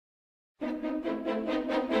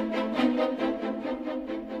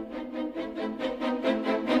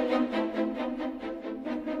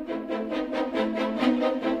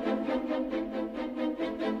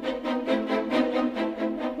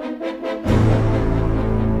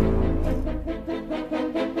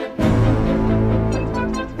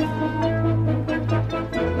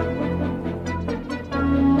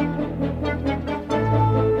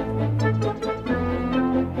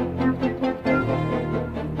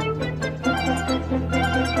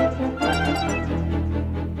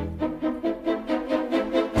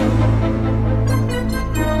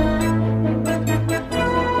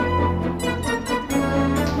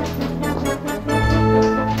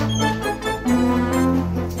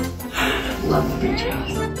Love the beach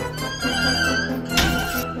house.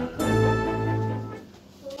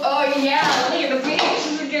 Oh yeah, look at the beach.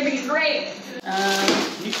 This is gonna be great.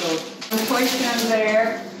 The toy stand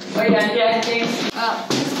there. Oh yeah, Dad games. Well,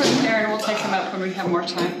 let's put them there and we'll take them up when we have more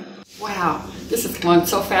time. Wow, this is going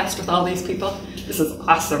so fast with all these people. This is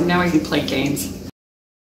awesome. Now we can play games.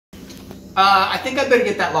 I think I'd better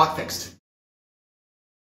get that lock fixed.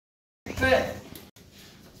 Good.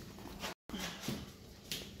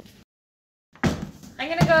 I'm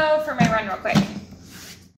gonna go for my run real quick.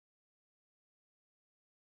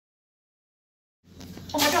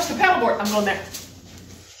 Oh my gosh, the paddleboard! I'm going there.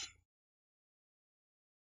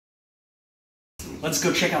 Let's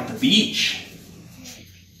go check out the beach.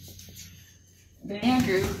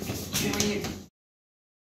 Andrew, where are you?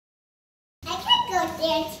 I can go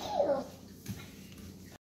there too.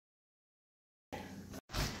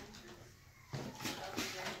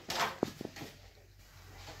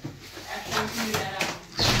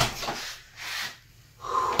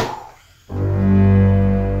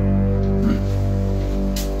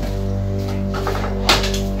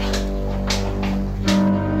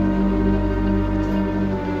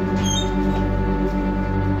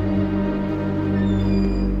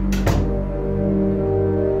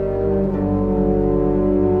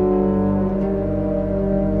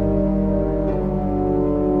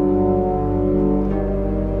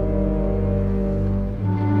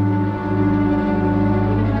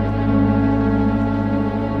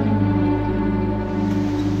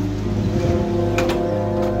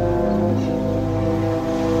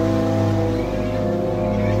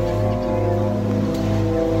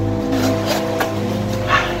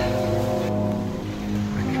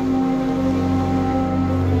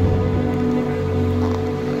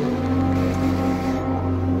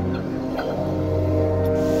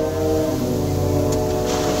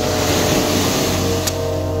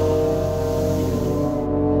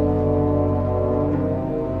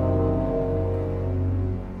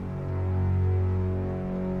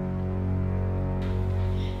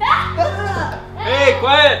 Hey,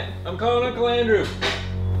 quiet! I'm calling Uncle Andrew.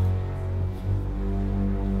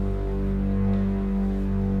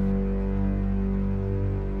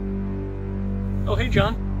 Oh, hey,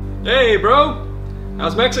 John. Hey, bro.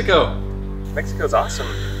 How's Mexico? Mexico's awesome.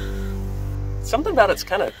 Something about it's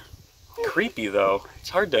kind of creepy, though. It's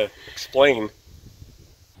hard to explain.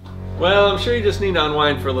 Well, I'm sure you just need to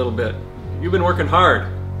unwind for a little bit. You've been working hard.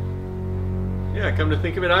 Yeah, come to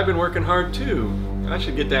think of it, I've been working hard too. I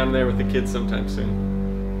should get down there with the kids sometime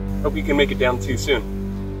soon. Hope you can make it down too soon.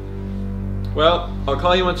 Well, I'll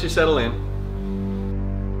call you once you settle in.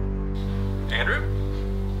 Andrew?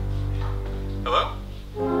 Hello?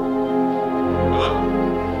 Hello?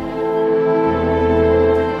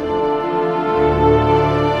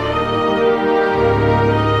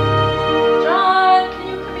 John, can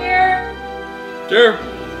you come here? Sure,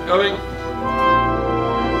 coming.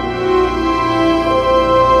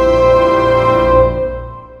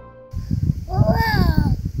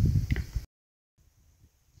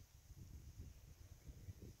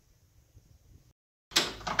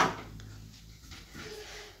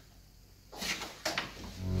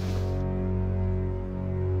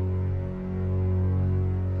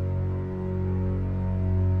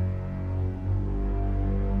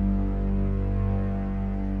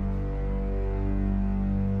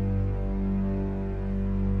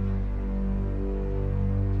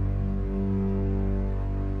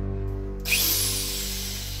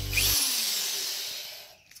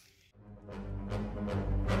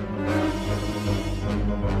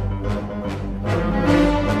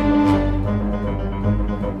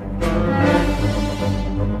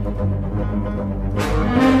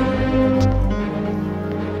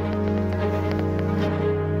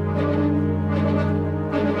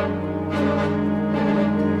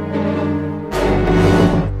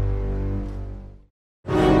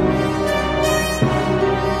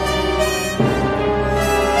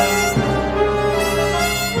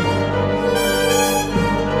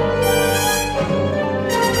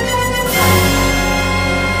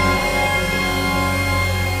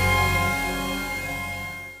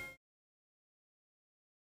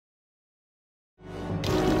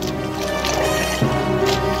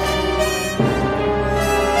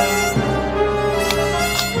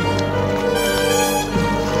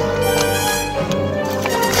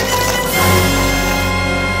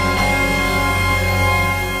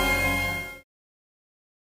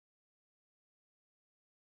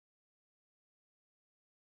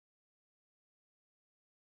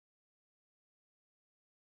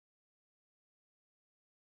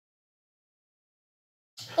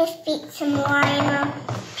 Let's beat some more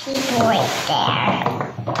people right there.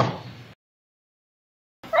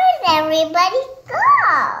 Where'd everybody go?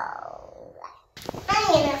 I'm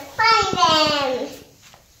gonna find them.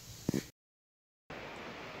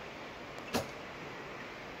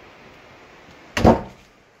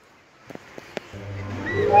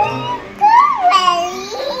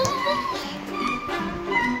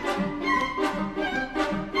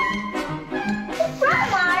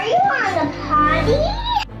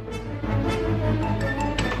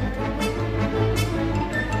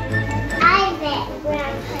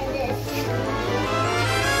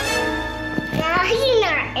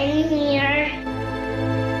 In here.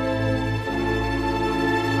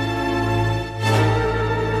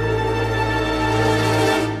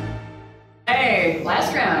 Hey,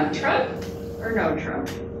 last round. Trump or no Trump?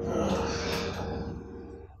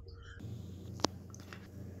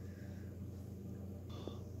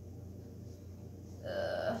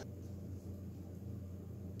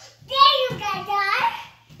 There you go, Dad.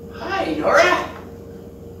 Hi, Nora.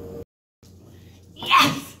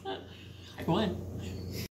 Yes! I won.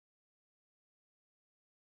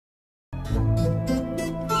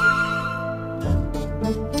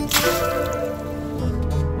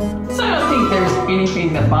 So I don't think there's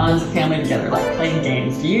anything that bonds a family together like playing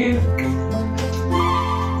games. Do you?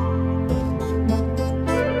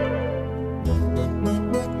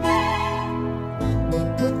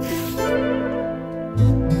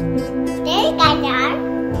 There you go, Dad.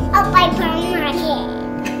 I'll buy from market.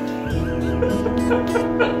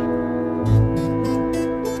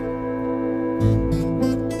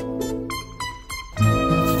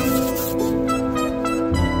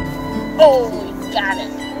 Oh, we got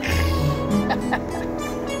it.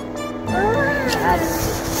 That's